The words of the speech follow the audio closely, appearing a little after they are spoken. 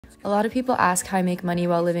A lot of people ask how I make money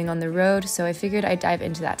while living on the road, so I figured I'd dive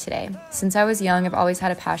into that today. Since I was young, I've always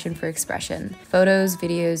had a passion for expression. Photos,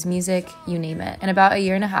 videos, music, you name it. And about a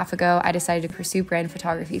year and a half ago, I decided to pursue brand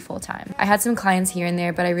photography full-time. I had some clients here and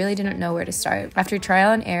there, but I really didn't know where to start. After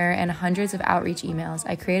trial and error and hundreds of outreach emails,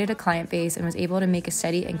 I created a client base and was able to make a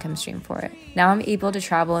steady income stream for it. Now I'm able to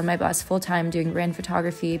travel in my bus full-time doing brand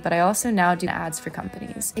photography, but I also now do ads for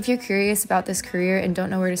companies. If you're curious about this career and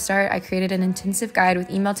don't know where to start, I created an intensive guide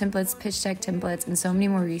with email templates, pitch deck templates, and so many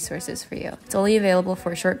more resources for you. It's only available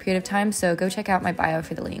for a short period of time, so go check out my bio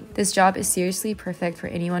for the link. This job is seriously perfect for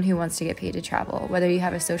anyone who wants to get paid to travel, whether you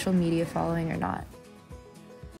have a social media following or not.